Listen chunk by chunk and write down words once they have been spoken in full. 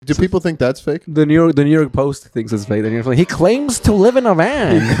Do people think that's fake? The New York Post thinks it's fake. The New York Post, he claims to live in a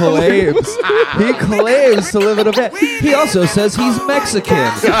van. He claims to live in a van. He also says he's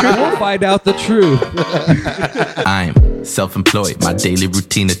Mexican. We'll find out the truth. I'm self-employed, my daily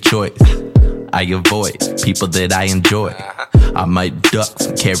routine of choice. I avoid people that I enjoy. I might duck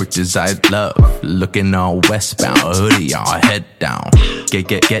some characters I love. Looking all westbound, a hoodie on, head down.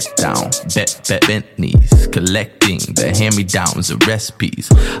 Get down, bet Bentleys. Collecting the hand-me-downs of recipes.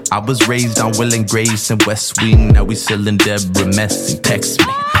 I was raised on Will and Grace and West Wing. Now we selling Deborah Messing, text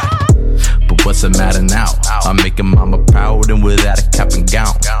me. But what's the matter now? I'm making mama proud and without a cap and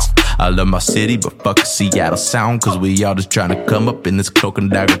gown. I love my city, but fuck Seattle sound. Cause we all just trying to come up in this cloak and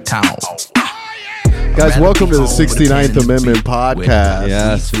dagger town. Guys, welcome to the 69th Amendment podcast.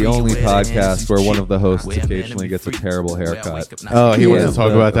 Yes, the only podcast where one of the hosts occasionally gets a terrible haircut. Oh, he wants to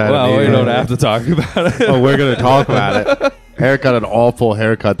talk about that. Well, we don't have to talk about it. Oh, we're going to talk about it. Eric got an awful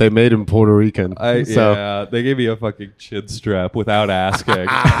haircut. They made him Puerto Rican. Yeah, they gave me a fucking chin strap without asking.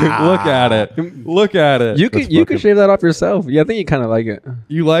 Look at it. Look at it. You can shave that off yourself. Yeah, I think you kind of like it.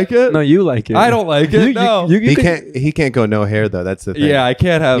 You like it? No, you like it. I don't like it. No. He can't go no hair though. That's the thing. Yeah, I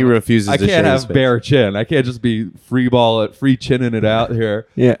can't have. He refuses. I to can't shave have his face. bare chin. I can't just be free chinning it out here.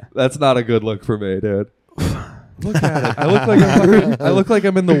 Yeah, that's not a good look for me, dude. Look at it. I look like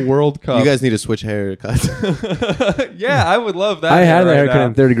I'm in the World Cup. You guys need to switch haircuts. Yeah, I would love that. I had that haircut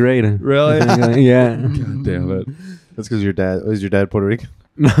in 3rd grade. Really? Yeah. God damn it. That's because your dad is your dad Puerto Rican.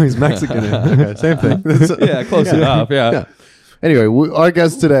 No, he's Mexican. Okay, same thing. Yeah, close enough. Yeah. Anyway, our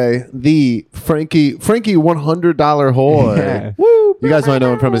guest today, the Frankie $100 whore. Yeah. Woo! You guys might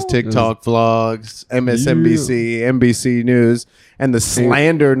know him from his TikTok vlogs, MSNBC, NBC News, and the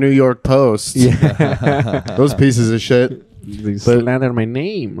Slander New York Post. Yeah. Those pieces of shit. They slandered my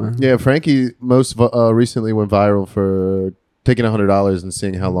name. Yeah, Frankie most recently went viral for taking $100 and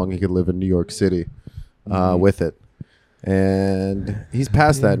seeing how long he could live in New York City with it. And he's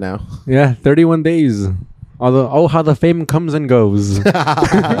past that now. Yeah, 31 days. Although, how the fame comes and goes.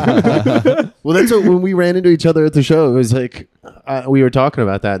 Well, that's what, when we ran into each other at the show, it was like we were talking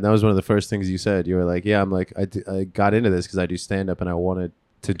about that, and that was one of the first things you said. You were like, "Yeah, I'm like I got into this because I do stand up, and I wanted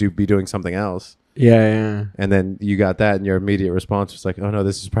to be doing something else." Yeah. And then you got that, and your immediate response was like, "Oh no,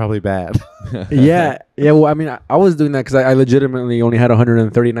 this is probably bad." Yeah. Well, I mean, I was doing that because I legitimately only had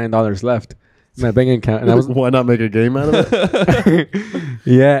 $139 left in my bank account, and I was why not make a game out of it?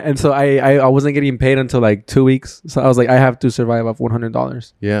 Yeah, and so I wasn't getting paid until like 2 weeks, so I was like, I have to survive off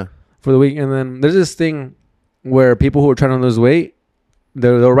 $100. Yeah. For the week. And then there's this thing where people who are trying to lose weight,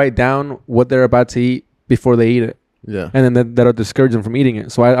 they'll write down what they're about to eat before they eat it. Yeah. And then that'll discourage them from eating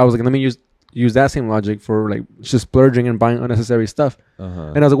it. So I was like, let me use that same logic for like just splurging and buying unnecessary stuff.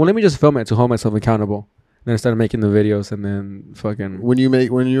 And I was like, well, let me just film it to hold myself accountable. And then I started making the videos, and then fucking... When you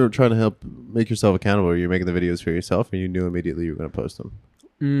were trying to help make yourself accountable, you're making the videos for yourself, and you knew immediately you were going to post them.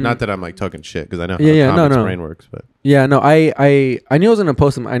 Not that I'm like talking shit, because I know how comics brain works, but... Yeah, no, I knew I was gonna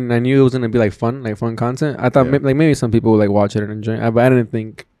post them, and I knew it was gonna be like fun content. I thought maybe some people would like watch it and enjoy it, but I didn't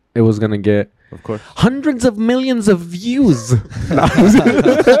think it was gonna get, of course, hundreds of millions of views.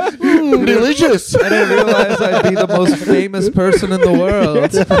 Delicious. I didn't realize I'd be the most famous person in the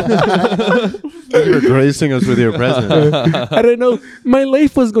world. You were gracing us with your presence. I didn't know my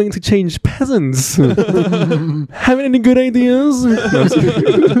life was going to change. Peasants, having any good ideas?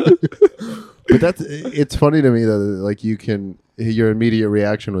 But it's funny to me that like your immediate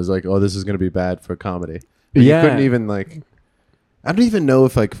reaction was like, oh, this is going to be bad for comedy. But you couldn't even like, I don't even know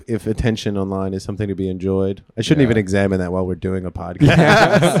if attention online is something to be enjoyed. I shouldn't even examine that while we're doing a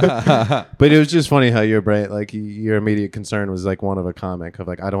podcast. But it was just funny how your brain, like your immediate concern was like one of a comic of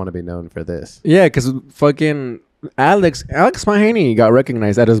like, I don't want to be known for this. Yeah, because fucking Alex Mahaney got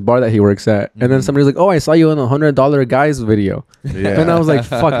recognized at his bar that he works at, and then somebody's like, "Oh, I saw you in the $100 guys video," and I was like,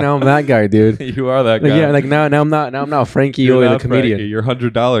 "Fuck, now I'm that guy, dude." You are that guy. Like, yeah, like now I'm not Frankie Oy, the comedian. Frankie, you're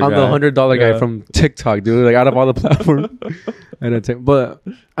 $100 guy. I'm the $100 guy from TikTok, dude. Like out of all the platforms, but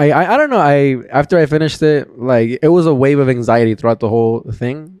I don't know. After I finished it, like it was a wave of anxiety throughout the whole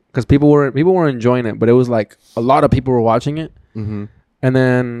thing because people were enjoying it, but it was like a lot of people were watching it, and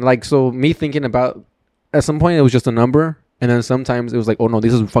then like so me thinking about. At some point, it was just a number. And then sometimes it was like, oh, no,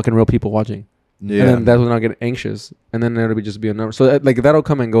 these are fucking real people watching. Yeah. And then that's when I'll get anxious. And then it'll just be a number. So like that'll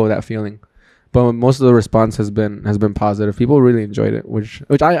come and go, that feeling. But most of the response has been positive. People really enjoyed it, which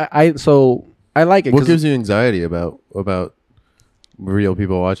I like it. What gives you anxiety about real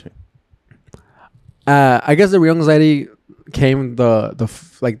people watching? I guess the real anxiety came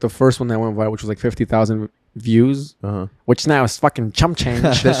the first one that went viral, which was like 50,000 views, which now is fucking chump change.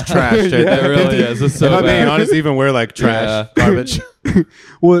 That's trash, dude. It really is. It's so if I'm being bad. honest, even we're like trash, garbage.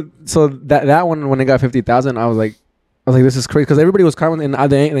 Well, so that one when it got 50,000, I was like, this is crazy because everybody was commenting,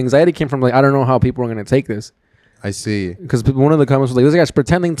 and the anxiety came from like, I don't know how people are gonna take this. I see. Because one of the comments was like, this guy's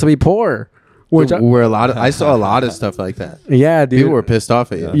pretending to be poor. Which I saw a lot of stuff like that. Yeah, dude. People were pissed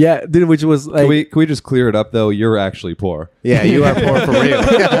off at you. Yeah, dude. Which was like, Can we just clear it up though? You're actually poor. Yeah, you are poor for real.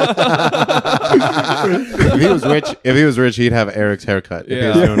 If he was rich, he'd have Eric's haircut.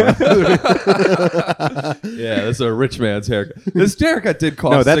 Yeah. Yeah, that's a rich man's haircut. This haircut did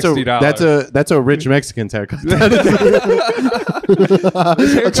cost No, that's $60. that's a rich Mexican's haircut. A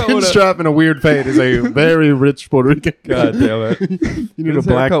haircut chin would've- strap and a weird fade is a very rich Puerto Rican. God damn it! You need This a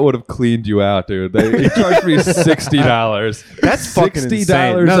black. haircut would have cleaned you out, dude. He charged me $60. That's fucking insane.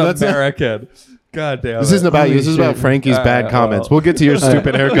 $60 No, that's American. God damn. This isn't about you. This is about Frankie's bad comments. We'll get to your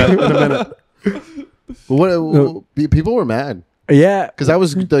stupid haircut in a minute. But people were mad. yeah, Because I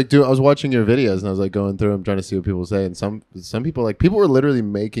was like, I was watching your videos and I was like going through them trying to see what people say, and some people were literally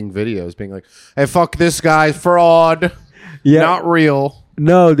making videos being like, "Hey, fuck this guy, fraud, not real."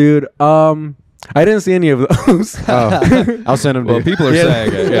 No, dude. I didn't see any of those. Oh, I'll send them to Well, you. people are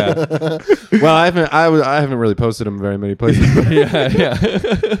saying it. Yeah. Well, I haven't really posted them very many places. But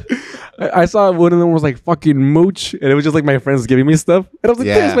Yeah. I saw one of them was like fucking mooch, and it was just like my friends giving me stuff, and I was like,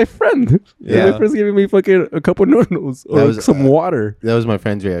 Yeah. "There's my friend." Yeah. And my friend's giving me fucking a couple noodles or That was, some water. that was my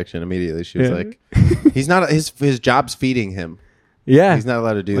friend's reaction immediately. She was Yeah. like, "He's not his job's feeding him. Yeah, He's not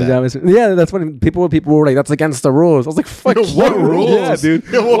allowed to do My that." job is- yeah, that's funny. People were like, "That's against the rules." I was like, "Fuck What you." rules? Yeah, dude.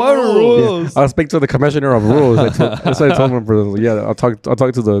 What rules? I'll speak to the commissioner of rules. That's what I told him. I'll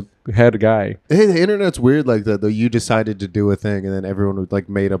talk to the head guy. Hey, the internet's weird like that though. You decided to do a thing, and then everyone would like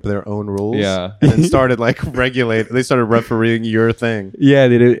made up their own rules. Yeah. and then started like they started refereeing your thing. Yeah,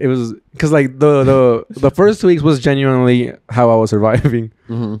 dude. It was because like the first 2 weeks was genuinely how I was surviving.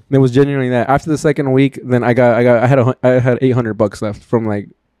 Mm-hmm. It was genuinely that. After the second week, then I had $800 left from like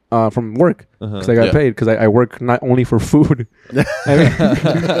from work because I got Yeah. paid because I work not only for food. I mean,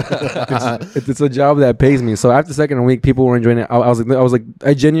 it's a job that pays me. So after the second week, people were enjoying it. I was like,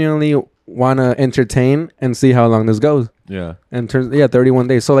 I genuinely want to entertain and see how long this goes. Yeah. And 31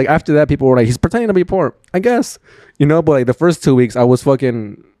 days. So like after that, people were like, he's pretending to be poor, I guess, but like the first 2 weeks, I was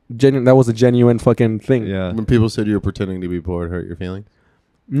fucking genuine. That was a genuine fucking thing. Yeah. When people said you were pretending to be poor, it hurt your feelings.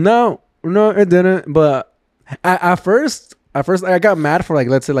 No, it didn't. But at first, I got mad for like,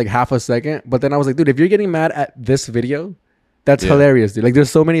 let's say like half a second. But then I was like, dude, if you're getting mad at this video, that's hilarious, dude. Like,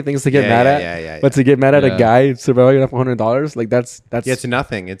 there's so many things to get mad at. But to get mad at a guy surviving off $100, like that's It's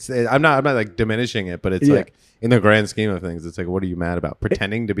nothing. I'm not like diminishing it, but it's like in the grand scheme of things, it's like, what are you mad about?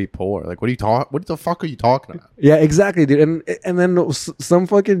 Pretending to be poor? Like, what the fuck are you talking about? Yeah, exactly, dude. And then some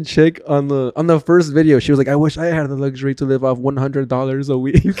fucking chick on the first video, she was like, I wish I had the luxury to live off $100 a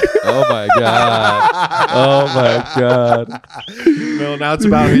week. Oh my god. Oh my god. No, now it's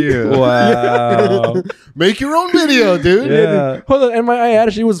about you. Wow. Make your own video, dude. Yeah. Hold on, and my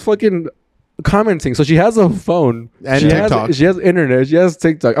ad, she was fucking commenting. So she has a phone And she TikTok. she has internet. She has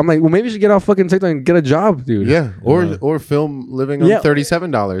TikTok. I'm like, well, maybe she get off fucking TikTok and get a job, dude. Yeah, or film living on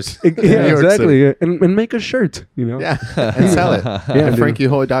 $37. Yeah, exactly. Yeah. And make a shirt, Yeah, and sell it. Yeah, At dude.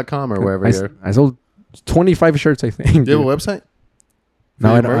 frankiehoy.com or wherever you're. I sold 25 shirts, I think. Do you have dude. a website? No, For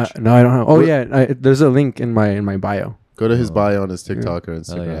I your don't. merch? No, I don't have. Oh What- yeah, there's a link in my bio. Go to his bio on his TikTok or Oh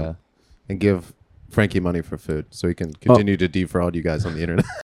Instagram yeah. and give Frankie money for food so he can continue to defraud you guys on the internet.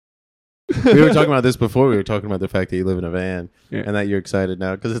 We were talking about this before. We were talking about the fact that you live in a van and that you're excited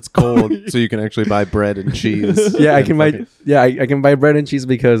now because it's cold, so you can actually buy bread and cheese. Yeah, I and can buy. Yeah, I can buy bread and cheese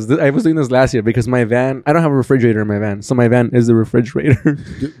because I was doing this last year because my van. I don't have a refrigerator in my van, so my van is the refrigerator.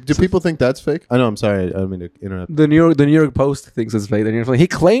 Do people think that's fake? I know. I'm sorry. I don't mean to interrupt. The New York Post thinks it's fake. And he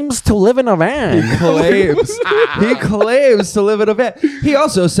claims to live in a van. He claims to live in a van. He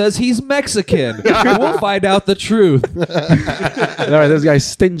also says he's Mexican. We'll find out the truth. All right, this guy's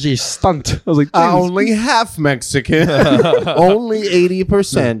stingy stunt. I was like, Only half Mexican. Only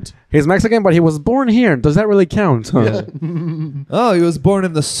 80%. he's Mexican, but he was born here. Does that really count? Huh? Oh, he was born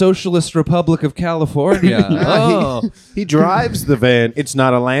in the Socialist Republic of California. Oh. He drives the van. It's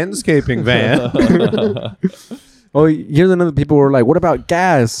not a landscaping van. Oh, here's another. People were like, "What about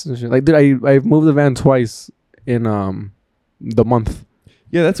gas?" And shit. Like, dude, I've moved the van twice in the month.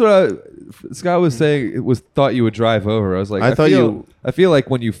 Yeah, that's what Scott was saying. It was thought you would drive over. I was like, I feel like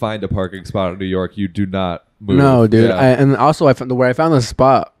when you find a parking spot in New York, you do not move. No, dude. Yeah. And also, I found where I found the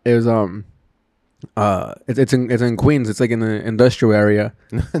spot is it's in Queens. It's like in the industrial area,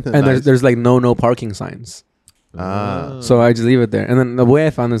 and there's like no parking signs. So I just leave it there. And then the way I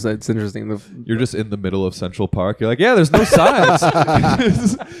found this, it's interesting. You're just in the middle of Central Park. You're like, yeah, there's no signs.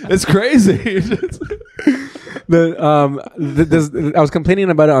 It's crazy. I was complaining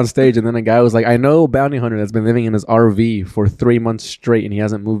about it on stage, and then a guy was like, "I know a bounty hunter that's been living in his RV for 3 months straight, and he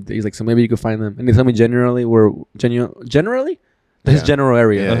hasn't moved." He's like, "So maybe you could find them." And they told me generally his general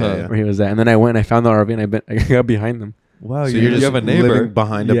area where he was at. And then I went and I found the RV, and I got behind them. Wow, So you just have a neighbor living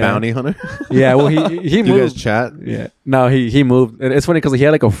behind a bounty hunter. Yeah, well, he You moved. guys chat. Yeah, no, he moved. And it's funny because he had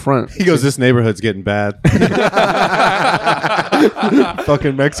like a front. He goes, "This neighborhood's getting bad."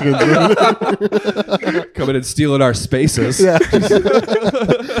 Fucking Mexicans. coming and stealing our spaces. Yeah.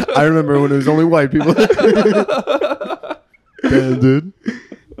 I remember when it was only white people. Damn, dude.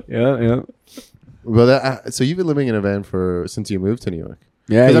 Yeah. Well, so you've been living in a van since you moved to New York.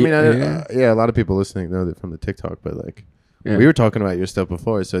 Yeah, I mean, a lot of people listening know that from the TikTok, but like, we were talking about your stuff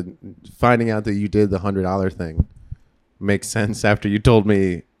before. So finding out that you did the $100 thing makes sense after you told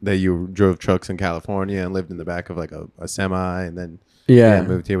me that you drove trucks in California and lived in the back of like a semi, and then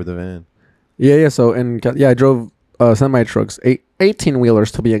moved here with a van. Yeah. So I drove semi trucks, 18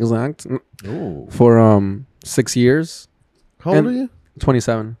 wheelers to be exact, for 6 years. How old are you?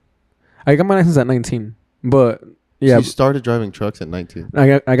 27. I got my license at 19, but. Yeah, so you started driving trucks at 19.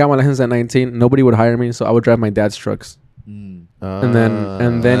 I got my license at 19. Nobody would hire me, so I would drive my dad's trucks. And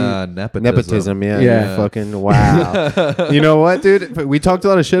then nepotism. Yeah. Fucking wow. You know what, dude? We talked a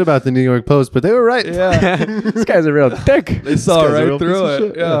lot of shit about the New York Post, but they were right. Yeah, this guy's a real dick. They saw right through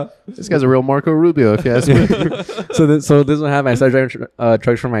it. Yeah, this guy's a real Marco Rubio, if you ask me. So this is what happened. I started driving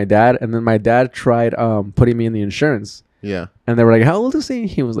trucks for my dad, and then my dad tried putting me in the insurance. Yeah. And they were like, "How old is he?"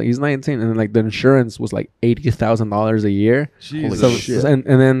 He was like, "He's 19." And then like the insurance was like $80,000 a year. Jesus. Shit. And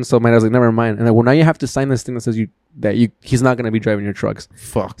then so my dad was like, "Never mind." And like, well, now you have to sign this thing that says he's not gonna be driving your trucks.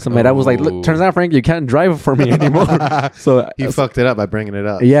 Fuck. So my dad was like, "Look, turns out, Frank, you can't drive for me anymore." So he fucked it up by bringing it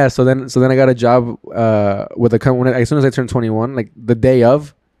up. Yeah. So then I got a job with a company as soon as I turned 21, like the day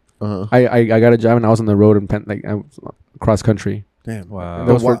of. I got a job and I was on the road and I was cross country. Damn.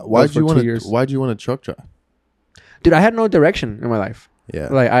 Wow. Why'd you want to truck drive? Dude, I had no direction in my life. Yeah.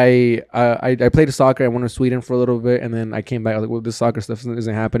 Like I played soccer. I went to Sweden for a little bit, and then I came back. I was like, well, this soccer stuff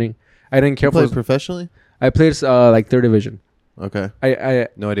isn't happening. I didn't care for professionally. I played like third division. Okay. I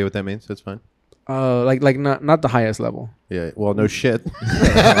no idea what that means. That's fine. Like not the highest level. Yeah. Well, no shit.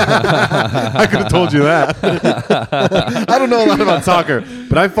 I could have told you that. I don't know a lot about soccer,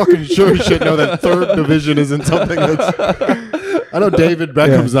 but I fucking sure shit know that third division isn't something that's. I know David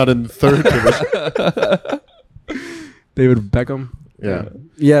Beckham's not in third division. David Beckham. Yeah.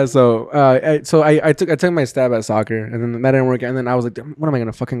 Yeah. So I took my stab at soccer, and then that didn't work. And then I was like, what am I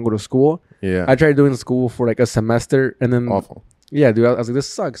gonna fucking go to school? Yeah. I tried doing school for like a semester, and then awful. Yeah, dude. I was like, this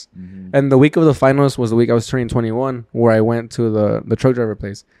sucks. Mm-hmm. And the week of the finals was the week I was turning 21, where I went to the truck driver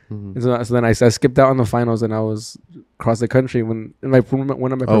place. Mm-hmm. And so then I skipped out on the finals, and I was across the country when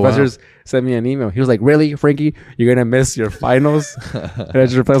one of my professors sent me an email. He was like, "Really, Frankie, you're gonna miss your finals?" And I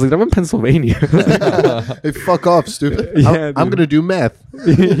just replied, "I was like, I'm in Pennsylvania." Hey, fuck off, stupid. Yeah, I'm gonna do meth.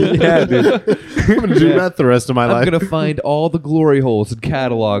 Yeah, dude. I'm gonna do meth the rest of my life. I'm gonna find all the glory holes and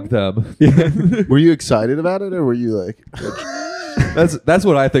catalog them. Were you excited about it, or were you like? That's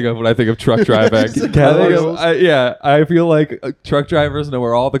what I think of when I think of truck driving. I feel like truck drivers know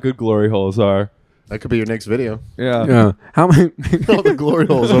where all the good glory holes are. That could be your next video. Yeah. How many? All the glory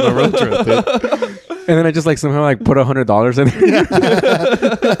holes on a road trip, dude. And then I just like somehow like put $100 in it.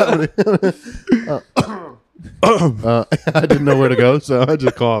 I didn't know where to go, so I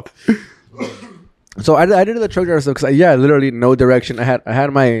just coughed. So I did the truck driver stuff because literally no direction. I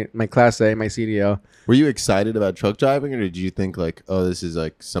had my Class A, my CDL. Were you excited about truck driving, or did you think like, oh, this is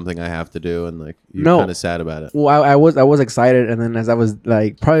like something I have to do, and like you're kind of sad about it? Well, I was excited, and then as I was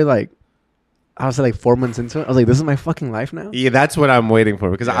like probably like I was like 4 months into it, I was like, this is my fucking life now. Yeah, that's what I'm waiting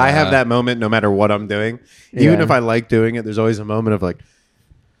for, because I have that moment no matter what I'm doing. Even if I like doing it, there's always a moment of like,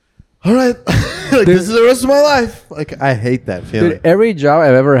 all right, like, this is the rest of my life. Like, I hate that feeling. Dude, every job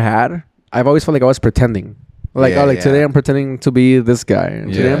I've ever had, I've always felt like I was pretending. Like, today I'm pretending to be this guy.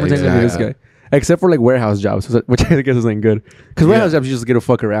 And today I'm pretending to be this guy. Except for like warehouse jobs, which I guess isn't good. Because warehouse jobs, you just get to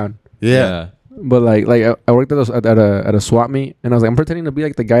fuck around. Yeah. But like I worked at a swap meet, and I was like, I'm pretending to be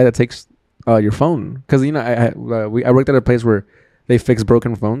like the guy that takes your phone. Because, you know, I worked at a place where they fix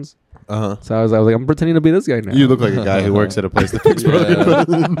broken phones. Uh-huh. So I was like, I'm pretending to be this guy now. You look like a guy who works at a place that fixes broken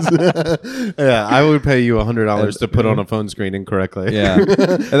phones. Yeah, I would pay you $100 to put on a phone screen incorrectly. Yeah. And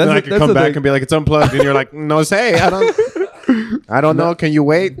then I could come back and be like, it's unplugged. And you're like, no, say, I I don't know. Can you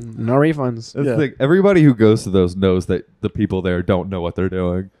wait? No refunds. That's the thing. Everybody who goes to those knows that the people there don't know what they're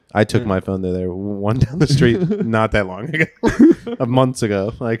doing. I took my phone to there one down the street not that long ago, months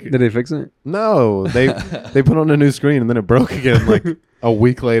ago. Like, Did they fix it? no, they put on a new screen and then it broke again. Like a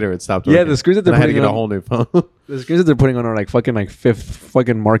week later, it stopped. Yeah, working. the screens that they're And I had to putting get a on, whole new phone. the screens that they're putting on are like fucking like fifth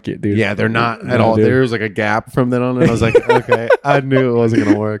fucking market, dude. Yeah, they're not at No, all. dude. There was like a gap from then on, and I was like, okay, I knew it wasn't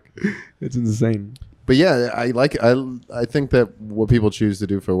gonna work. It's insane. But yeah, I think that what people choose to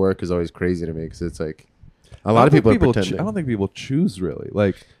do for work is always crazy to me because it's like a lot of people are pretending. I don't think people choose really.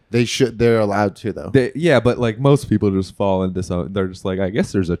 Like They're allowed to though. but like most people just fall into some. They're just like, I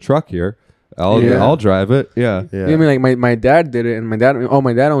guess there's a truck here. I'll Yeah. drive it. Yeah. Yeah. I mean, like my dad did it, and my dad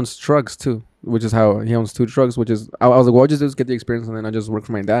owns trucks too, which is how he owns 2 trucks. Which is I was like, well, I'll just get the experience, and then I just work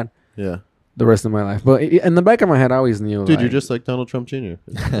for my dad Yeah. the rest of my life. But in the back of my head, I always knew, Dude, like, you're just like Donald Trump Jr. You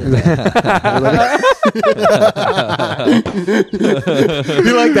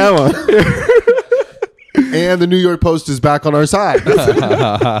like that one? And the New York Post is back on our side.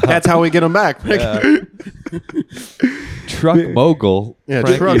 That's how we get them back. Truck mogul. Yeah,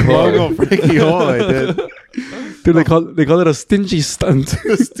 Frankie truck Hoy. mogul Frankie Hoy, dude. dude, they call it a stingy stunt.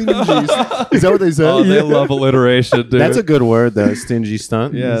 Stingy. Is that what they said? Oh, they love alliteration, dude. That's a good word, though. Stingy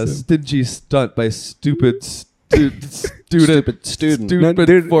stunt. yeah, stingy stunt by stupid student. No,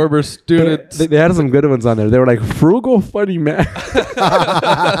 dude, Former student. They had some good ones on there. They were like frugal, funny man.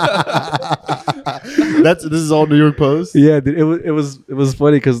 This is all New York Post. Yeah, dude, it was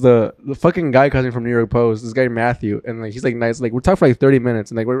funny because the fucking guy coming from New York Post, this guy Matthew, and like he's like nice, like we're talking for like 30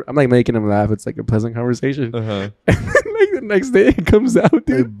 minutes, and like I'm like making him laugh. It's like a pleasant conversation. Uh-huh. And then, like the next day it comes out,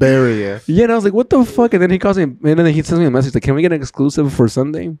 They dude. bury you. Yeah, and I was like, what the fuck? And then he calls me, and then he sends me a message like, can we get an exclusive for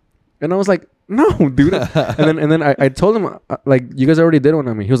Sunday? And I was like, no, dude. and then I told him like, you guys already did one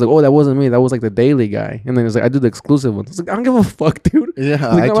on me. He was like, oh, that wasn't me. That was like the daily guy. And then he's like, I do the exclusive ones. I was like, I don't give a fuck, dude. Yeah. I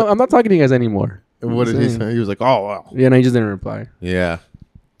was like, no, I'm not talking to you guys anymore. What did he say? He was like, oh, wow. Yeah, and I just didn't reply. Yeah.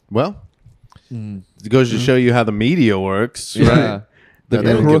 Well, it goes to show you how the media works. Yeah. Right? The No,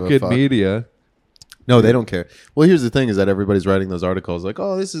 they don't give a crooked fuck. media. No, they don't care. Well, here's the thing: is that everybody's writing those articles like,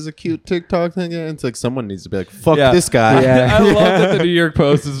 "Oh, this is a cute TikTok thing." And it's like someone needs to be like, "Fuck Yeah. this guy." Yeah. I love that the New York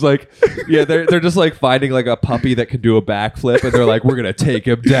Post is like, yeah, they're just like finding like a puppy that can do a backflip, and they're like, we're gonna take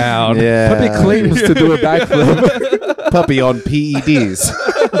him down. Yeah. Puppy claims to do a backflip. Puppy on PEDs.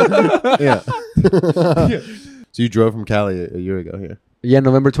 Yeah. So you drove from Cali a year ago here. Yeah,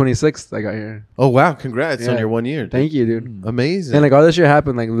 November 26th, I got here. Oh wow! Congrats on Yeah. your 1 year. Dude. Thank you, dude. Amazing. And like all this shit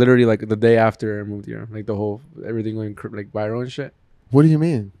happened like literally like the day after I moved here. Like the whole everything went like viral and shit. what do you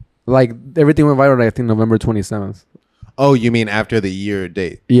mean? Like everything went viral. I think November 27th. Oh, you mean after the year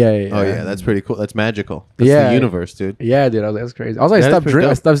date? Yeah. Oh yeah, that's pretty cool. That's magical. That's Yeah. the universe, dude. Yeah, dude. I was like, that's crazy. Also, I That is stopped pretty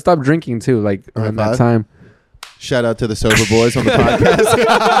drinking. I stopped drinking too. Like High around that five. time. Shout out to the sober boys on the podcast.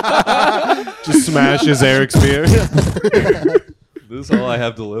 Just smashes Eric's beer. This is all I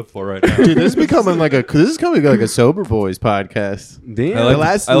have to live for right now. Dude, this is becoming like a sober boys podcast. Damn.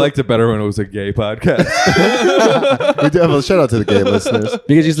 I liked it better when it was a gay podcast. We do have a shout out to the gay listeners.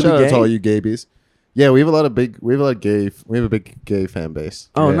 You guys used to Shout be out to all gay? you gaybies. Yeah, we have a big gay fan base.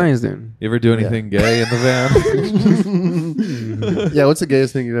 Oh, Yeah. nice, dude. You ever do anything gay in the van? Yeah, what's the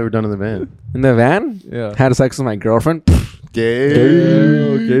gayest thing you've ever done in the van? In the van? Yeah. Had sex with my girlfriend. Gay.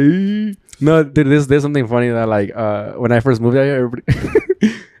 Okay. No, dude, there's something funny that like when I first moved out here,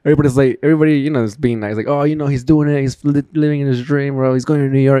 everybody, you know, is being nice, like, oh, you know, he's doing it, he's living in his dream, bro, he's going to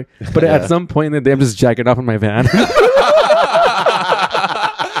New York. But Yeah. at some point in the day, I'm just jacking off in my van.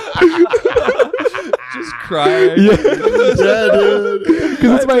 Just crying. Yeah, dude.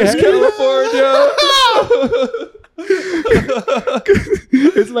 Because it's my California.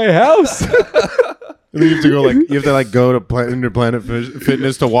 it's my house. And then you have to go to Planet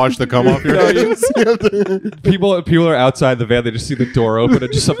Fitness to watch the cum off your hands. People are outside the van. They just see the door open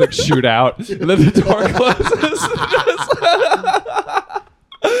and just something shoot out, and then the door closes.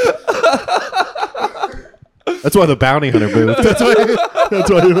 That's why the bounty hunter moved. That's why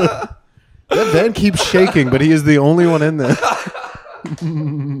that van keeps shaking, but he is the only one in there.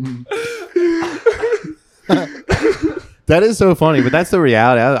 That is so funny, but that's the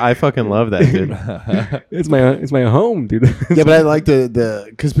reality. I fucking love that, dude. It's my home, dude. Yeah, but I like the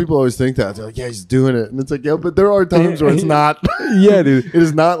because people always think that they're like, yeah, he's doing it, and it's like, yeah, but there are times where it's not. Yeah, dude. It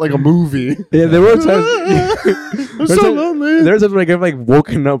is not like a movie. Yeah, there were times. I'm so lonely. There's times when I've like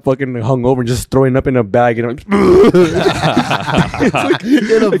woken up fucking hungover and just throwing up in a bag, you know. It's like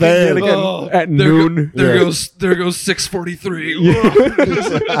in a van. like at noon. Yeah. There goes 643.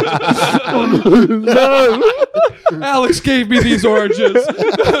 No. Alex gave me these oranges.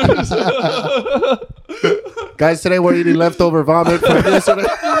 Guys, today we're eating leftover vomit from yesterday.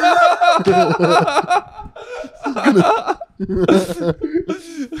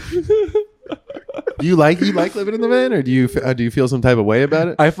 Do you like living in the van, or do you feel some type of way about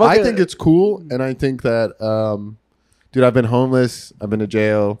it? I think it's cool, and I think that dude, I've been homeless, I've been to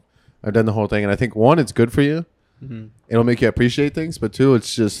jail, I've done the whole thing, and I think one, it's good for you. Mm-hmm. It'll make you appreciate things, but two,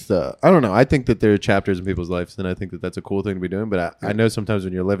 it's just I don't know. I think that there are chapters in people's lives, and I think that that's a cool thing to be doing. But I know sometimes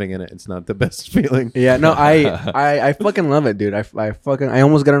when you're living in it, it's not the best feeling. Yeah, no, I fucking love it, dude. I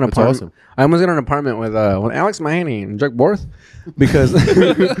almost got an apartment. Awesome. I almost got an apartment with Alex Mahaney and Jack Borth because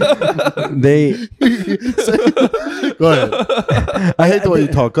they. Go ahead. I hate the way you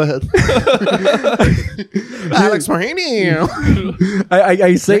talk. Go ahead. Alex Mahaney.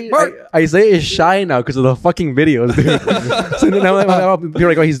 I say it's shy now because of the fucking videos, dude. So then I'm like, people are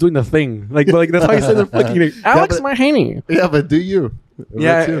like, oh, he's doing the thing. Like that's why I say the fucking thing. Alex Mahaney. Yeah, but do you?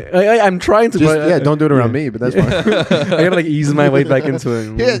 Yeah, I'm trying to. Don't do it around me, but that's fine. I gotta ease my way back into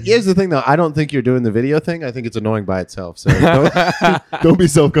it. Here's the thing, though. I don't think you're doing the video thing. I think it's annoying by itself. So don't be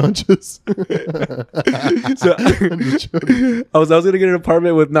self-conscious. So I was gonna get an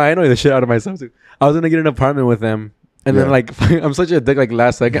apartment with. I know the shit out of myself too. I was gonna get an apartment with them. And then I'm such a dick.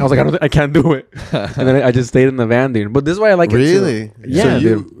 Last second, I was like, I can't do it. And then I just stayed in the van, dude. But this is why I like it. Really? Yeah.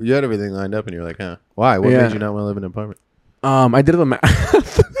 So you had everything lined up, and you're like, huh? Why? What made you not want to live in an apartment? I did the math.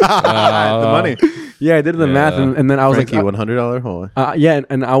 The money. Yeah, I did the math, and then I was Frankie, like, $100 hole. Yeah,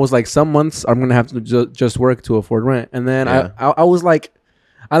 and I was like, some months I'm gonna have to just work to afford rent, and then I was like,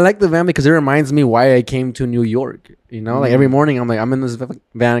 I like the van because it reminds me why I came to New York. You know, like every morning I'm like, I'm in this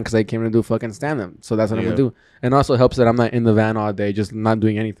van because I came to do fucking stand-up. So that's what I'm gonna do. And also helps that I'm not in the van all day, just not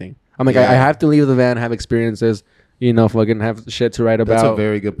doing anything. I'm like, I have to leave the van, have experiences, you know, fucking have shit to write about. That's a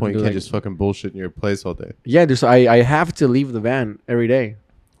very good point. You can't just fucking bullshit in your place all day. Yeah, dude. So I have to leave the van every day.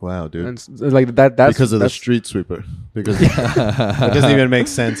 Wow, dude. And like that's because of the street sweeper. Because that doesn't even make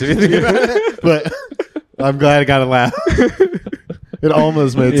sense if you think about it. But I'm glad I got a laugh. It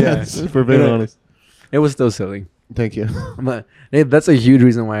almost made sense, for being honest. It was still silly. Thank you. But that's a huge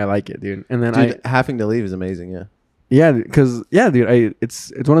reason why I like it, dude. And then having to leave is amazing. Yeah. Yeah, because dude,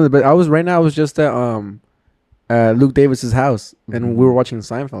 it's one of the best. I was just at Luke Davis's house, and we were watching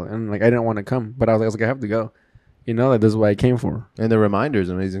Seinfeld, and like I didn't want to come, but I was like I have to go. You know, like this is what I came for. And the reminder is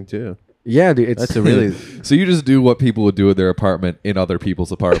amazing too. Yeah, dude. That's a really. So you just do what people would do with their apartment in other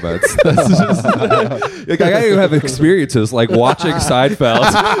people's apartments. That's just, like, I gotta have experiences like watching Seinfeld.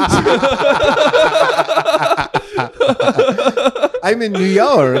 I'm in New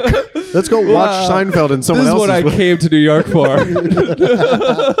York. Let's go watch Seinfeld in someone else's. This is what I came to New York for.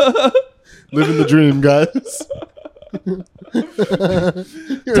 Living the dream, guys.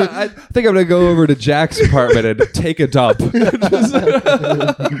 I think I'm gonna go over to Jack's apartment and take a dump.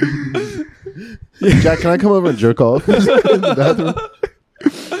 Jack, can I come over and jerk off in the bathroom?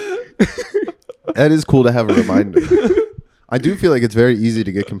 That is cool to have a reminder. I do feel like it's very easy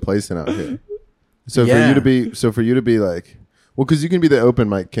to get complacent out here. So for you to be like, well, because you can be the open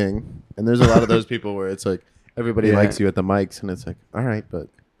mic king, and there's a lot of those people where it's like everybody likes you at the mics, and it's like, all right, but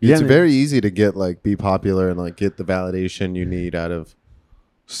it's very easy to get like be popular and like get the validation you need out of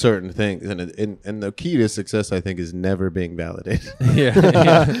certain things, and the key to success, I think, is never being validated.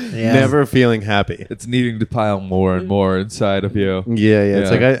 Never feeling happy. It's needing to pile more and more inside of you. Yeah. It's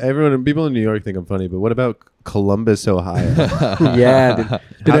like people in New York think I'm funny, but what about Columbus, Ohio? Yeah.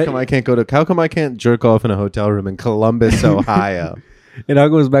 How come I can't jerk off in a hotel room in Columbus, Ohio? It all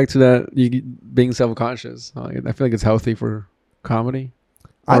goes back to that being self-conscious. I feel like it's healthy for comedy.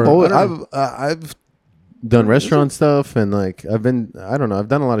 I've done restaurant stuff, and like I've done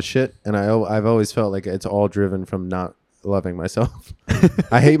a lot of shit, and I've always felt like it's all driven from not loving myself.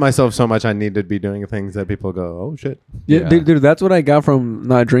 I hate myself so much I need to be doing things that people go, oh shit. Yeah. Dude, that's what I got from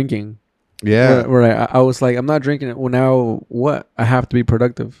not drinking. Yeah. Where I was like, I'm not drinking it. Well, now what? I have to be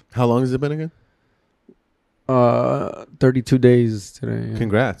productive. How long has it been again? 32 days today. Yeah.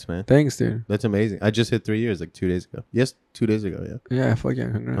 Congrats, man. Thanks, dude. That's amazing. I just hit 3 years like 2 days ago. Yes, 2 days ago. Yeah. Yeah, fuck yeah.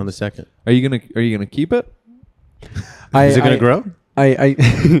 Congrats. On the 2nd. Are you gonna keep it? Is it gonna grow? I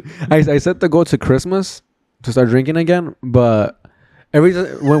set the goal to Christmas to start drinking again, but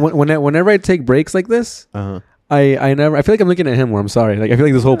whenever I take breaks like this, I feel like I'm looking at him. Where I'm sorry. Like I feel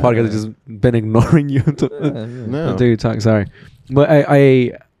like this whole podcast has just been ignoring you until you talk. Sorry, but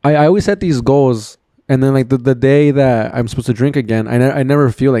I always set these goals. And then like the day that I'm supposed to drink again, I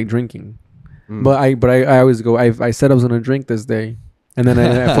never feel like drinking. But I always go, I said I was going to drink this day. And then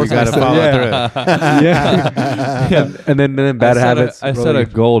I you got to follow through. Yeah. And then bad habits. I set a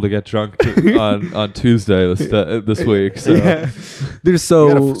goal to get drunk on Tuesday this week. So. Yeah. Dude,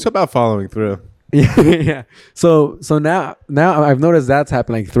 so it's about following through. Yeah. So now I've noticed that's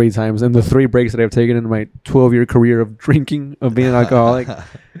happened like 3 times in the 3 breaks that I've taken in my 12-year career of drinking, of being an alcoholic.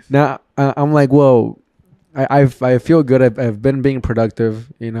 Now I'm like, whoa, I feel good. I've been being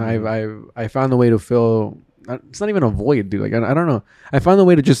productive. You know, I found a way to fill. It's not even a void, dude. Like I don't know. I found a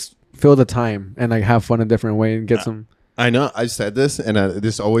way to just fill the time and like have fun a different way and get some. I know. I've said this, and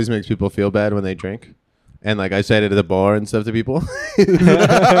this always makes people feel bad when they drink. And like I said it at the bar and stuff to people.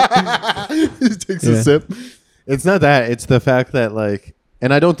 Takes a sip. It's not that. It's the fact that like,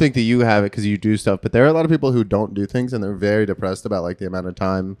 and I don't think that you have it because you do stuff, but there are a lot of people who don't do things and they're very depressed about like the amount of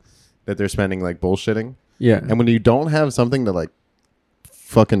time that they're spending like bullshitting. Yeah. And when you don't have something to like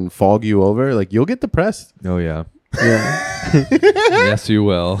fucking fog you over, like you'll get depressed. Oh yeah. Yeah. Yes, you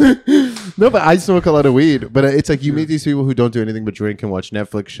will. No, but I smoke a lot of weed. But it's like you meet these people who don't do anything but drink and watch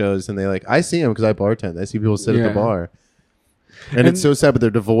Netflix shows, and they like I see them because I bartend. I see people sit at the bar, and it's so sad. But they're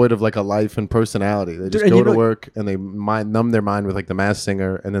devoid of like a life and personality. They just go to work and they numb their mind with like The Masked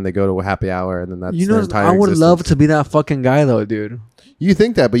Singer, and then they go to a happy hour, and then that's their entire I would existence. love to be that fucking guy though, dude. You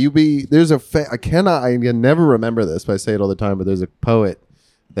think that, but I can never remember this, but I say it all the time. But there's a poet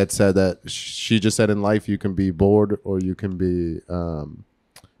that said that she just said in life you can be bored or you can be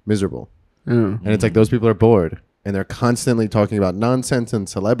miserable. And it's like those people are bored and they're constantly talking about nonsense and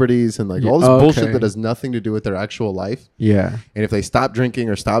celebrities and like all this bullshit that has nothing to do with their actual life. Yeah. And if they stop drinking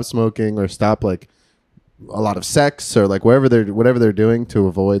or stop smoking or stop like a lot of sex or like whatever they're doing to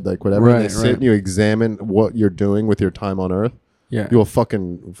avoid like whatever, and they sit and you examine what you're doing with your time on earth. Yeah, you will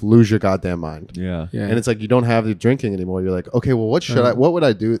fucking lose your goddamn mind. Yeah. And it's like you don't have the drinking anymore. You're like, okay, well, what would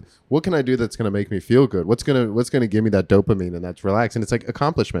I do? What can I do that's gonna make me feel good? What's gonna give me that dopamine and that's relaxed? And it's like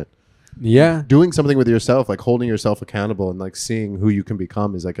accomplishment. Yeah, doing something with yourself, like holding yourself accountable and like seeing who you can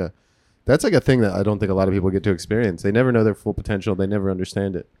become is like that's like a thing that I don't think a lot of people get to experience. They never know their full potential. They never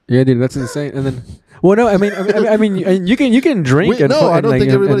understand it. Yeah, dude, that's insane. And then, well, no, I mean, you can drink. Wait, and no, I don't think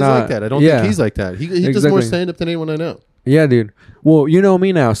everybody's like that. I don't think he's like that. He does more stand up than anyone I know. Yeah, dude. Well, you know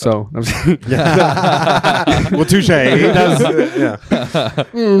me now, so. Well, touche. He does.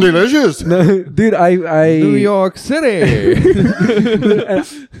 Delicious. No, dude, I New York City.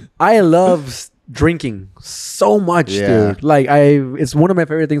 I love drinking so much, dude. Like it's one of my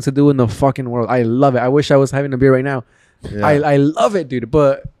favorite things to do in the fucking world. I love it. I wish I was having a beer right now. Yeah. I love it, dude.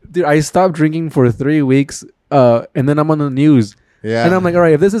 But dude, I stopped drinking for 3 weeks, and then I'm on the news. Yeah. And I'm like, all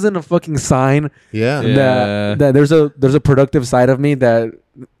right, if this isn't a fucking sign that there's a productive side of me that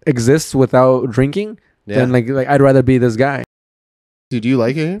exists without drinking, then like I'd rather be this guy. Dude, do you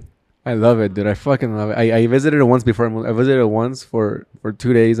like it? I love it, dude. I fucking love it. I visited it once before. I visited it once for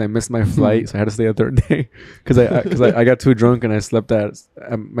 2 days. I missed my flight, so I had to stay a third day because I got too drunk and I slept at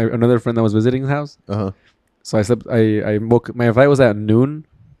another friend that was visiting his house. So I slept. I woke. My flight was at noon.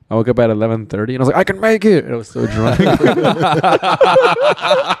 I woke up at 11:30 and I was like, I can make it. And I was so drunk.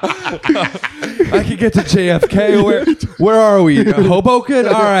 I can get to JFK. Where are we? Hoboken?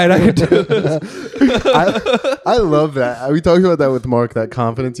 All right, I can do this. I love that. We talked about that with Mark, that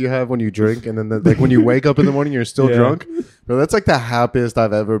confidence you have when you drink. And then like when you wake up in the morning, you're still drunk. Bro, that's like the happiest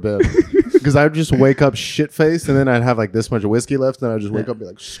I've ever been. Because I would just wake up shit-faced and then I'd have like this much whiskey left and I'd just wake up and be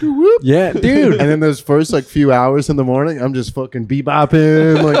like, whoop. Yeah, dude. And then those first like few hours in the morning, I'm just fucking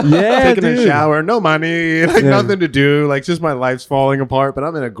bebopping, like taking a shower, no money, like nothing to do. Like just my life's falling apart, but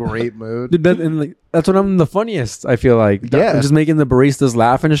I'm in a great mood. Dude, that's when I'm the funniest, I feel like. Yeah. I'm just making the baristas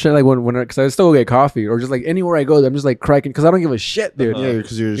laugh and shit. Like when because I still go get coffee or just like anywhere I go, I'm just like cracking because I don't give a shit, dude. Yeah,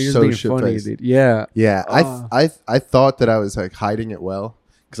 because you're so shit-faced. Dude. Yeah. Yeah. I thought that I was like hiding it well.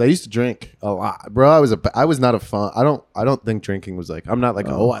 Because I used to drink a lot, bro. I was not a fun. I don't think drinking was like. I'm not like.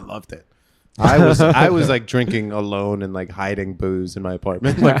 Oh, I loved it. I was like drinking alone and like hiding booze in my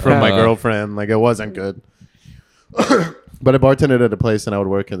apartment, like from my girlfriend. Like it wasn't good. But I bartended at a place and I would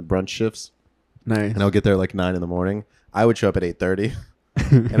work in the brunch shifts. Nice. And I would get there like 9 a.m. I would show up at 8:30,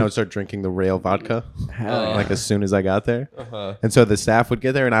 and I would start drinking the Rail vodka, like as soon as I got there. And so the staff would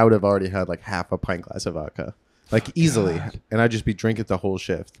get there, and I would have already had like half a pint glass of vodka. Like easily. God. And I'd just be drinking the whole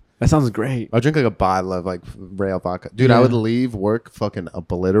shift. That sounds great. I'd drink like a bottle of like Rail vodka. Dude, I would leave work fucking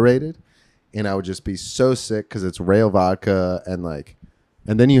obliterated. And I would just be so sick because it's Rail vodka. And like,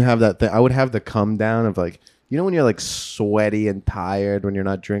 and then you have that thing. I would have the come down of like, you know when you're like sweaty and tired when you're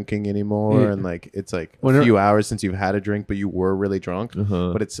not drinking anymore. And like, it's like a few hours since you've had a drink, but you were really drunk.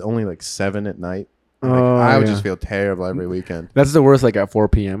 But it's only like 7 at night. Like, I would just feel terrible every weekend. That's the worst, like at 4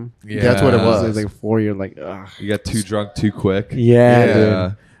 p.m. Yeah, that's what it was. It's like 4, you're like, ugh. You got too drunk too quick. Yeah.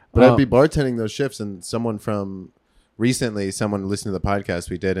 Dude. But I'd be bartending those shifts, and someone listening to the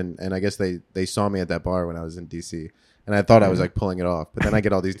podcast we did, and I guess they saw me at that bar when I was in DC, And I thought I was like pulling it off, but then I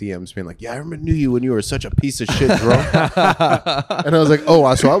get all these DMs being like, "Yeah, I knew you when you were such a piece of shit drunk." And I was like,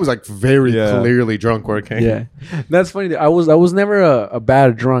 "Oh, so I was like very clearly drunk working." Yeah, that's funny. I was never a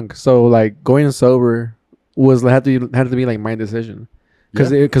bad drunk, so like going sober had to be like my decision.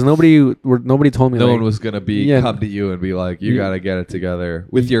 Because nobody told me. No like, one was gonna come to you and be like, "You gotta get it together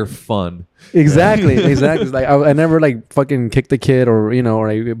with your fun." Exactly. It's like I never like fucking kicked a kid or or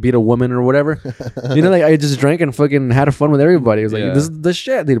I beat a woman or whatever. Like I just drank and fucking had fun with everybody. It was like this is the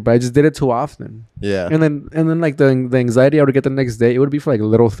shit, dude. But I just did it too often. Yeah. And then like the anxiety I would get the next day, it would be for like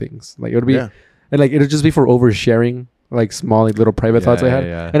little things. Like it would be, and like it would just be for oversharing. Like small, like little private thoughts I had,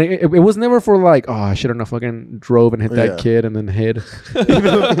 and it was never for like, oh, I should have not fucking drove and hit that kid and then hid.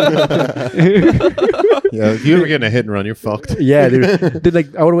 Yeah, if you ever get in a hit and run, you're fucked. Yeah, dude.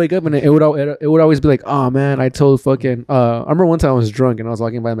 Like I would wake up and it would always be like, oh man, I told fucking. I remember one time I was drunk and I was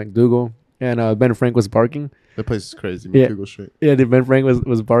walking by McDougal and Ben Frank was barking. That place is crazy. McDougal Street. Yeah, dude, Ben Frank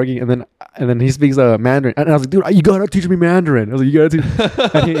was barking and then he speaks Mandarin and I was like, dude, you gotta teach me Mandarin. I was like, you gotta teach.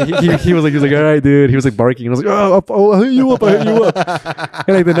 And he was like, all right, dude. He was like barking and I was like, oh, I'll hit you up.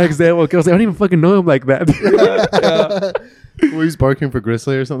 And like the next day I was like, I don't even fucking know him like that. Well, he's barking for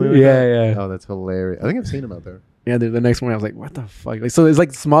Grizzly or something. Yeah. Oh, that's hilarious. I think I've seen him out there. Yeah, dude, the next morning I was like, what the fuck? Like, so it's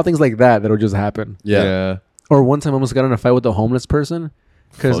like small things like that'll just happen. Yeah. Or one time I almost got in a fight with a homeless person.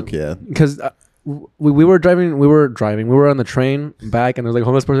 Fuck yeah. Because we were driving. We were on the train back, and there was like a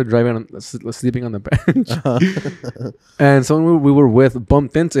homeless person driving, sleeping on the bench. And someone we were with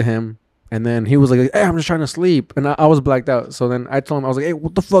bumped into him, and then he was like, "Hey, I'm just trying to sleep," and I was blacked out. So then I told him, I was like, "Hey,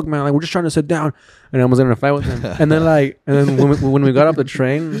 what the fuck, man? Like, we're just trying to sit down," and I was in a fight with him. And then when we got off the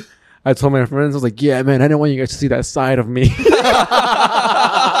train, I told my friends, I was like, "Yeah, man, I didn't want you guys to see that side of me."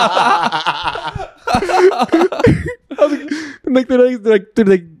 I was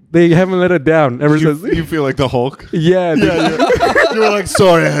like, they haven't let it down ever since. You feel like the Hulk. Yeah. You were like,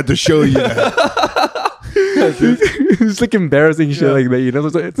 sorry, I had to show you that. It's like embarrassing shit like that,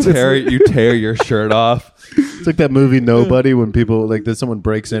 you tear your shirt off. It's like that movie Nobody when people like someone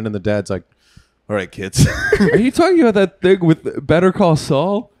breaks in and the dad's like, all right, kids. Are you talking about that thing with Better Call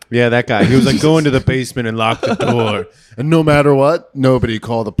Saul? Yeah, that guy. He was like, go into the basement and lock the door. And no matter what, nobody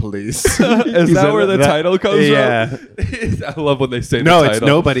call the police. Is that where the title comes from? Yeah. I love when they say no, the title. it's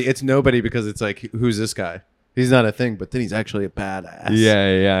nobody. It's nobody because it's like, who's this guy? He's not a thing, but then he's actually a badass.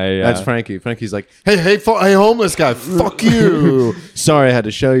 Yeah. That's Frankie. Frankie's like, hey, homeless guy, fuck you. Sorry, I had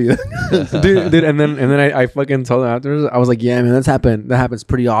to show you. dude. And then I fucking told him afterwards. I was like, yeah, man, that happens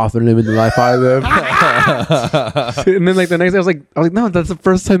pretty often living the life I live. And then like the next day, I was like, no, that's the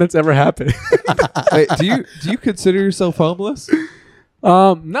first time that's ever happened. Wait, do you consider yourself homeless?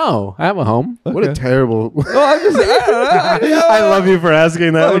 No, I have a home. Okay. What a terrible. I love you for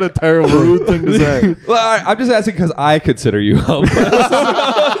asking that. What a terrible rude thing to say. Well, I'm just asking because I consider you homeless.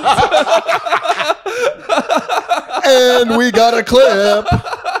 And we got a clip.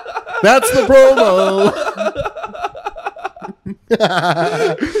 That's the promo.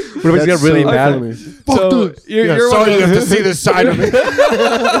 What if he got really mad? So you're sorry you have to see this side of me.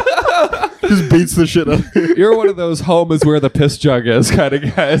 Just beats the shit out. You're one of those home is where the piss jug is kind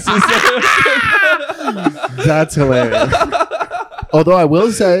of guys. That's hilarious. Although I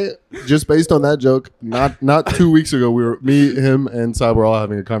will say, just based on that joke, not 2 weeks ago, me, him, and Saab were all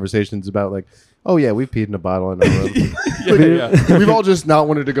having conversations about like, oh yeah, we've peed in a bottle in our room. Yeah. We've all just not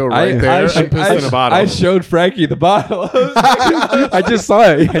wanted to go there and piss in a bottle. I showed Frankie the bottle. I just saw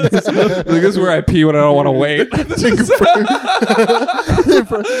it. This is where I pee when I don't want to wait. I think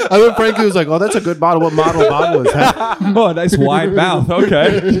Frankie was like, "Oh, that's a good bottle. What bottle is that?" Oh, a nice wide mouth.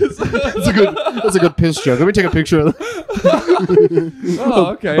 Okay, that's a good piss joke. Let me take a picture of that. Oh,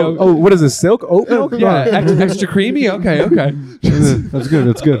 okay. Oh, what is this? Silk oat milk? Yeah, extra creamy. Okay. That's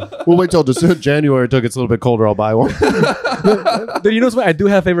good. We'll wait till January until it gets a little bit colder. I'll buy one. Dude, you know what? I do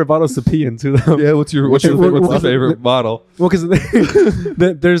have favorite bottles to pee into though. Yeah, what's the favorite bottle? Well, because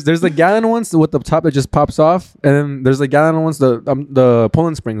there's the gallon ones with the top that just pops off, and then there's the gallon ones, the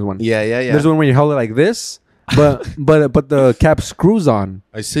Poland Springs one. Yeah. There's one where you hold it like this, but the cap screws on.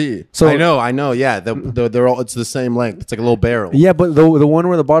 I see. So I know. Yeah, they're all. It's the same length. It's like a little barrel. Yeah, but the one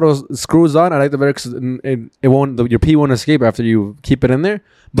where the bottle screws on, I like the better because it won't. Your pee won't escape after you keep it in there.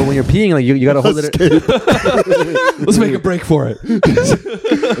 But when you're peeing, like you gotta hold it. Let's make a break for it.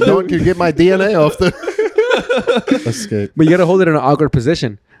 No one can get my DNA off the escape. But you gotta hold it in an awkward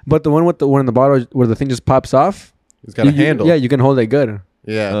position. But the one in the bottle where the thing just pops off, it's got a handle. Yeah, you can hold it good.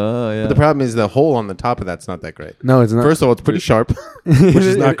 Yeah. Yeah. But the problem is the hole on the top of that's not that great. No, it's not. First of all, it's pretty sharp, which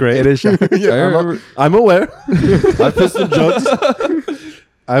is not great. It is sharp. Yeah, I'm aware. I've pissed in jugs.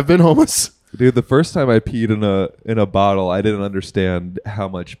 I've been homeless. Dude, the first time I peed in a bottle, I didn't understand how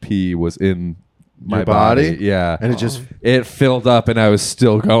much pee was in my Your body? Yeah. And it filled up and I was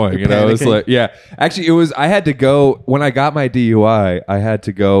still going. You're And I was panicking? like, yeah. Actually, I had to go, when I got my DUI, I had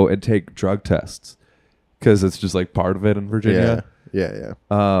to go and take drug tests because it's just like part of it in Virginia. Yeah.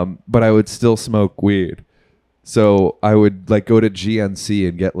 But I would still smoke weed. So I would like go to GNC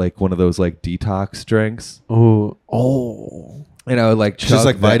and get like one of those like detox drinks. Oh. And I would like It's chug just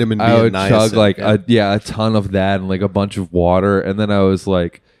like that- vitamin B I would and chug niacin, like yeah. a ton of that and like a bunch of water. And then I was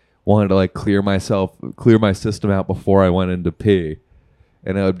like wanted to like clear my system out before I went into pee.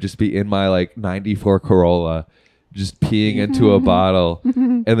 And I would just be in my like 94 Corolla, just peeing into a bottle,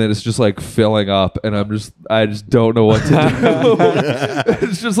 and then it's just like filling up, and I just don't know what to do.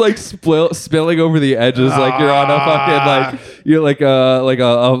 It's just like spilling over the edges, like you're on a fucking like you're like a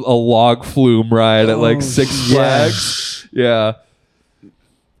log flume ride at like Six Flags. Yeah.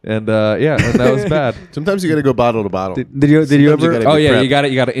 And and that was bad. Sometimes you got to go bottle to bottle. Did you Sometimes you ever? gotta Oh be yeah, prepped.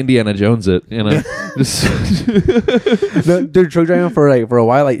 you got to Indiana Jones it, you know. Just Dude, truck driving for a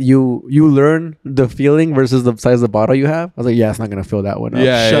while, like you learn the feeling versus the size of the bottle you have. I was like, yeah, it's not gonna fill that one up.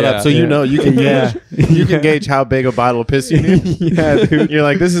 Yeah. Shut up. So you know you can Yeah. you can gauge how big a bottle of piss you need. Yeah, dude. You're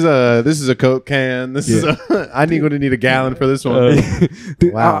like, this is a Coke can. This is I need going to need a gallon for this one.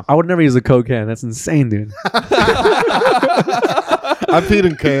 Dude, Wow. I would never use a Coke can. That's insane, dude. I peed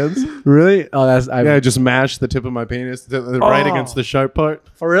in cans. Really? Oh, that's Yeah, I just mash the tip of my penis right against the sharp part.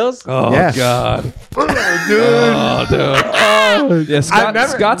 for reals. oh Yeah. god, Dude. oh dude. Yeah,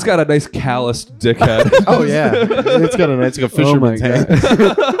 Scott's got a nice calloused dickhead. Oh yeah, it's got a nice like a fisherman's hand.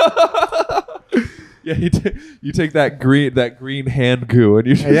 Yeah, you take that green hand goo and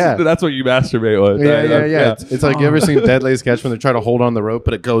you just, Yeah. that's what you masturbate with. Yeah. It's like you ever seen Deadly Sketch when they try to hold on the rope,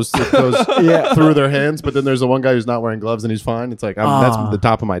 but it goes Yeah. through their hands. But then there's the one guy who's not wearing gloves and he's fine. It's like that's the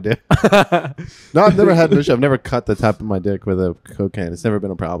top of my dick. No, I've never had an issue. I've never cut the top of my dick with a Coke can. It's never been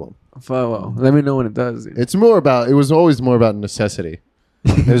a problem. Well, let me know when it does. Dude. It was always more about necessity.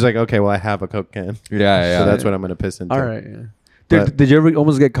 It was like, okay, well, I have a Coke can, yeah. so that's what I'm gonna piss into. All right. Yeah. Dude, But- did you ever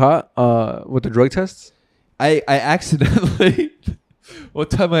almost get caught with the drug tests? I accidentally one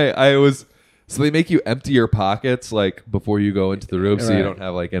time I was so they make you empty your pockets like before you go into the room so you Right. don't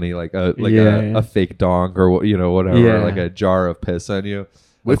have like any like Yeah. a fake dong or whatever Yeah. like a jar of piss on you.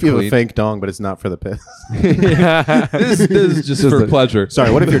 What if you have a Clean- fake dong, but it's not for the piss? this is just for pleasure.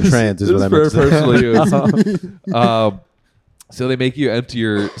 Sorry, what if you're trans? Is This what I is for meant to say. personal use. So they make you empty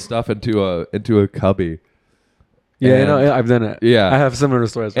your stuff into a cubby. Yeah, And- I've done it. Yeah. I have similar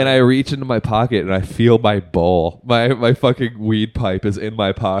stories. And I reach into my pocket and I feel my bowl. My fucking weed pipe is in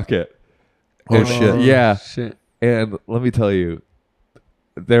my pocket. Oh, And- shit. Yeah. Shit. And let me tell you,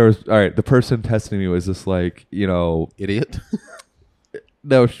 the person testing me was just like, Idiot.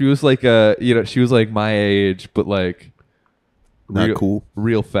 no, she was like she was like my age, but like Not cool.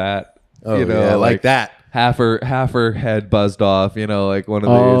 real fat. Oh, yeah, like that. Half her head buzzed off, like one of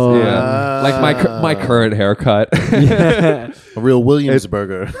Oh. these. Yeah. Like my current haircut. Yeah. A real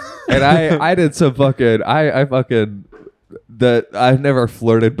Williamsburger. And I did some fucking I've never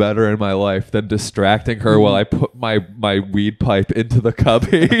flirted better in my life than distracting her while I put my weed pipe into the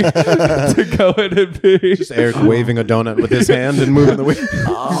cubby to go in and pee. Just Eric waving a donut with his hand and moving the weed.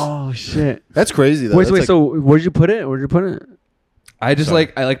 Oh shit. That's crazy though. Wait, That's wait. like- So where'd you put it? I just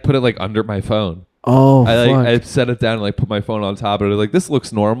I put it like under my phone. Oh, I set it down and like put my phone on top of it. Like this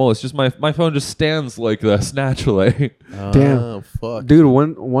looks normal. It's just my phone just stands like this naturally. Damn. Oh, fuck. dude.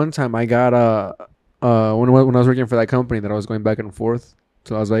 One time I got when I was working for that company that I was going back and forth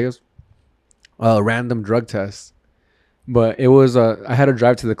to Las Vegas, random drug test, but it was I had to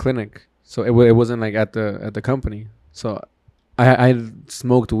drive to the clinic, so it wasn't like at the company. So I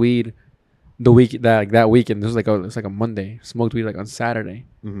smoked weed the week that weekend. This was it's like a Monday. Smoked weed like on Saturday,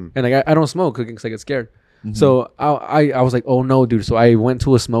 Mhm. and like I don't smoke because I get scared. So I was like, oh no, dude. So I went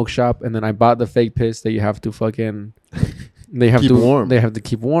to a smoke shop and then I bought the fake piss that you have to fucking they have Keep to warm. They have to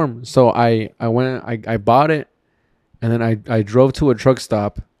keep warm. So I went I bought it and then I drove to a truck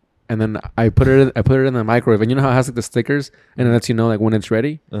stop and then I put it in the microwave. And you know how it has like the stickers and it lets you know like when it's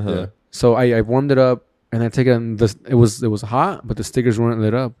ready. Uh-huh. Yeah. So I warmed it up and I take it and it was hot, but the stickers weren't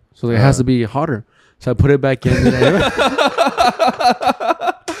lit up. So it has to be hotter. So I put it back in.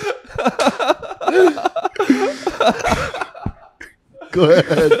 Go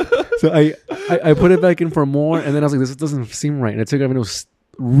ahead. So I put it back in for more, and then I was like, this doesn't seem right. And I took it and it was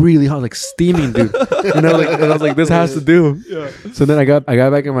really hot, like steaming, dude. And I was like, this has to do. Yeah. So then I got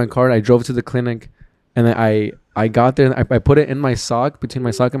back in my car. And I drove to the clinic, and then I got there. And I put it in my sock, between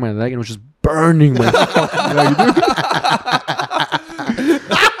my sock and my leg, and it was just burning my fucking leg, dude.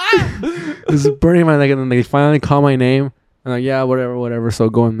 It's burning my leg, and then they finally call my name. And like, yeah, whatever. So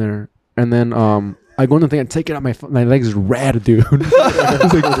go in there, and then I go in the thing and take it out. My leg's red, dude.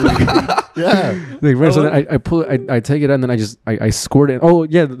 It's like, Yeah. like red. So then I pull it, I take it out, and then I squirt it. Oh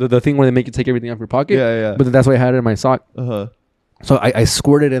yeah, the thing where they make you take everything out of your pocket. Yeah. But that's why I had it in my sock. Uh-huh. So I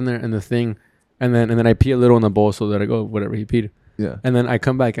squirt it in there in the thing, and then I pee a little in the bowl so that I go whatever he peed. Yeah. And then I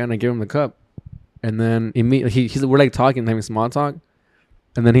come back and I give him the cup, and then immediately we're like talking, having small talk,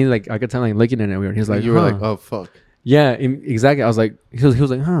 and then he's like, I could tell like looking at it weird. He's like, you were like, oh fuck. yeah, exactly. I was like, he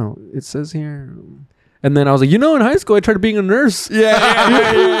was like, huh, it says here. And then I was like, in high school I tried being a nurse. Yeah.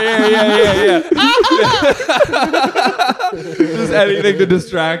 Just anything to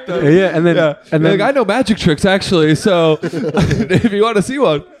distract them. Yeah, and then like, I know magic tricks actually, so if you want to see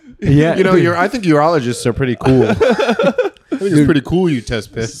one. yeah, You know, I think urologists are pretty cool. I think it's pretty cool you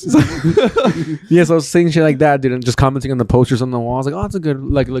test piss. yeah. So I was saying shit like that, dude, and just commenting on the posters on the wall. I was like, oh, it's a good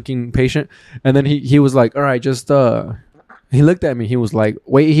like looking patient. And then he was like, all right, just he looked at me. He was like,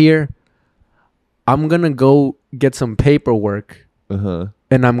 wait here. I'm gonna go get some paperwork, and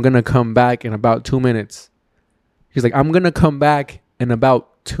I'm gonna come back in about 2 minutes. He's like, I'm gonna come back in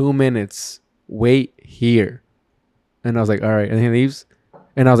about 2 minutes. Wait here. And I was like, all right. And he leaves.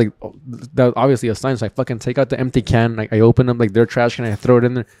 And I was like, oh, that was obviously a sign. So I fucking take out the empty can. Like I open up like their trash can. I throw it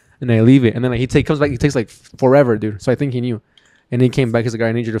in there and I leave it. And then like, he comes back. He takes like forever, dude. So I think he knew. And he came back. He's like,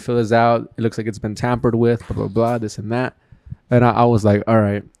 I need you to fill this out. It looks like it's been tampered with. Blah blah blah. This and that. And I was like, all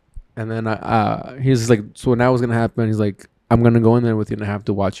right. And then he's just like, so now what's gonna happen? He's like, I'm gonna go in there with you and I have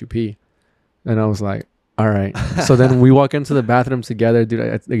to watch you pee. And I was like, all right. So then we walk into the bathroom together, dude.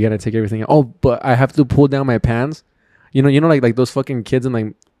 I take everything out. Oh, but I have to pull down my pants. You know, like those fucking kids in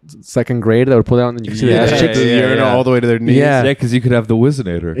like second grade that would pull down and you can see the ass cheeks. Urinal all the way to their knees. Yeah. Yeah, because you could have the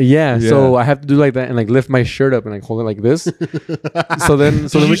Wizinator. Yeah, so I have to do like that and like lift my shirt up and like hold it like this. so then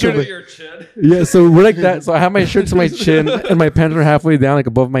we can, your chin. yeah. So we're like that. So I have my shirt to my chin and my pants are halfway down, like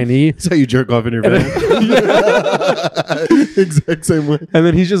above my knee. That's how you jerk off in your van. Exact same way. And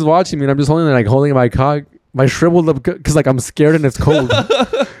then he's just watching me, and I'm just holding my cock, my shriveled up, because like I'm scared and it's cold.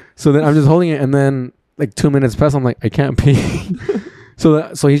 So then I'm just holding it, and then like 2 minutes pass, I'm like, I can't pee.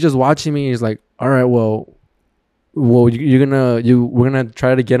 So he's just watching me. He's like, all right, well, we're gonna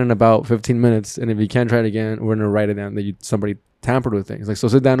try it again in about 15 minutes, and if you can't try it again, we're gonna write it down that somebody tampered with things. Like, so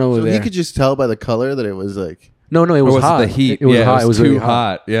sit down over there. He could just tell by the color that it was like. No, it was hot. The heat. It was hot. It was too really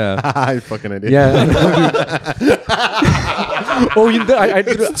hot. Yeah. I fucking idea. Yeah. Oh,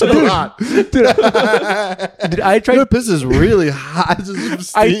 It's too hot. Dude, I tried. Your piss is really hot. It's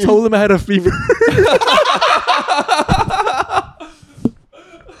just I steam. told him I had a fever.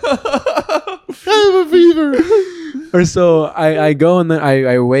 I have a fever. Or so I go and then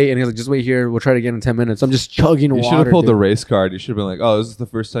I wait, and he's like, just wait here. We'll try it again in 10 minutes. I'm just chugging You water. should have pulled the dude. race card. You should have been like, "Oh, this is the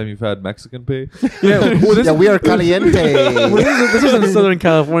first time you've had Mexican pee." Yeah, well, this, Yeah, we are caliente. this was in Southern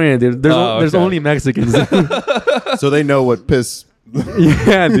California, dude. There's okay. only Mexicans. So they know what piss.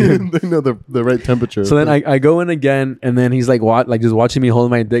 Yeah, dude. They know the right temperature. So then I go in again, and then he's like, just watching me hold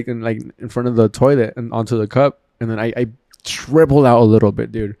my dick and like in front of the toilet and onto the cup, and then I dribbled out a little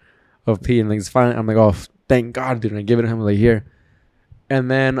bit, dude, of pee, and like it's fine. I'm like, oh, thank God, dude. And I give it to him like here, and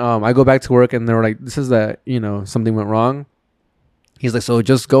then I go back to work, and they're like, this is that something went wrong. He's like, so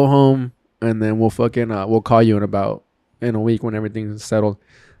just go home, and then we'll call you in a week when everything's settled.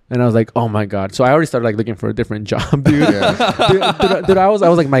 And I was like, oh my God. So I already started like looking for a different job, dude. Yeah. dude, I was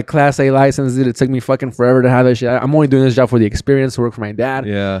like my Class A license, dude. It took me fucking forever to have that shit. I'm only doing this job for the experience, to work for my dad.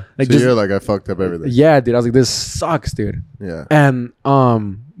 Yeah. Like So you're like, I fucked up everything. yeah, dude. I was like, this sucks, dude. Yeah. And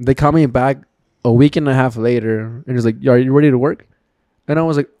they called me back a week and a half later, and he's like, are you ready to work? And I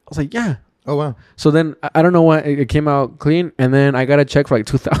was like, yeah. Oh wow. So then I don't know why it came out clean, and then I got a check for like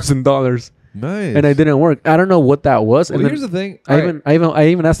 $2,000. Nice. And I didn't work. I don't know what that was. Well, and here's the thing. I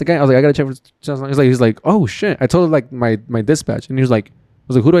even asked the guy. I was like, I gotta check for $2,000. He's like, oh shit. I told him like my dispatch, and he was like, I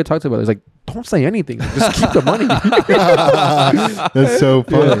was like, who do I talk to about this? He's like, don't say anything. Just keep the money. That's so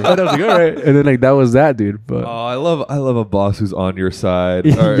funny. And I was like, all right. And then like that was that, dude. But Oh, I love a boss who's on your side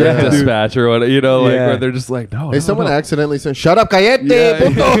or Yeah, a dispatch or what, Yeah. where they're just like, no. Hey, someone accidentally said, "Shut up, cállate,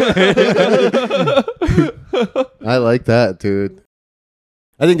 puto." I like that, dude.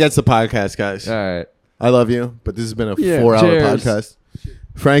 I think that's the podcast, guys. All right. I love you, but this has been a Yeah, 4-hour cheers. podcast.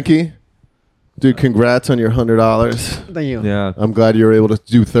 Frankie, dude, congrats on your $100. thank you. Yeah. I'm glad you were able to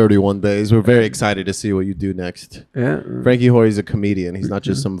do 31 days. We're very excited to see what you do next. Yeah. Frankie Hoy's a comedian. He's not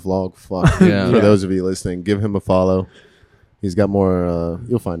just some vlog fuck. Yeah. For Yeah. those of you listening, give him a follow. He's got more.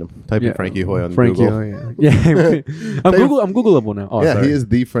 You'll find him. Type in Frankie Hoy on Frankie Google. Hoy, yeah. I'm Googleable now. Oh, yeah, sorry. he is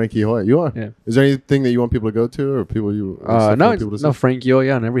the Frankie Hoy. You are. Yeah. Is there anything that you want people to go to, or people you? stuff you No, want people to see? Frankie Hoy,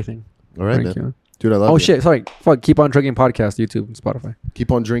 yeah, and everything. All right, Thank man. you. Dude, I love Oh you. shit! Sorry. Fuck. Keep on trucking podcast, YouTube, and Spotify.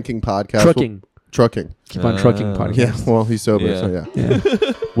 Keep on drinking podcast. Trucking. Trucking. Keep on trucking podcast. Yeah, well, he's sober, Yeah. so yeah.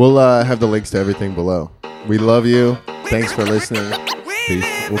 Yeah. We'll have the links to everything below. We love you. Thanks for listening.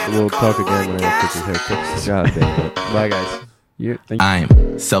 Peace. We'll talk again when I get your hair fixed. God damn it. Bye, guys. Yeah. Thank you.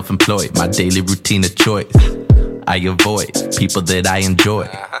 I'm self-employed, my daily routine of choice. I avoid people that I enjoy.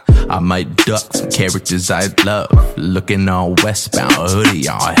 I might duck some characters I love. Looking all westbound, hoodie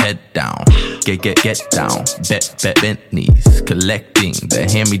on, head down. Get down, bet Bentleys. Collecting the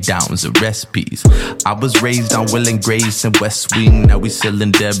hand-me-downs and recipes. I was raised on Will and Grace and West Wing. Now we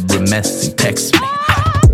selling Deborah Messing. Text me.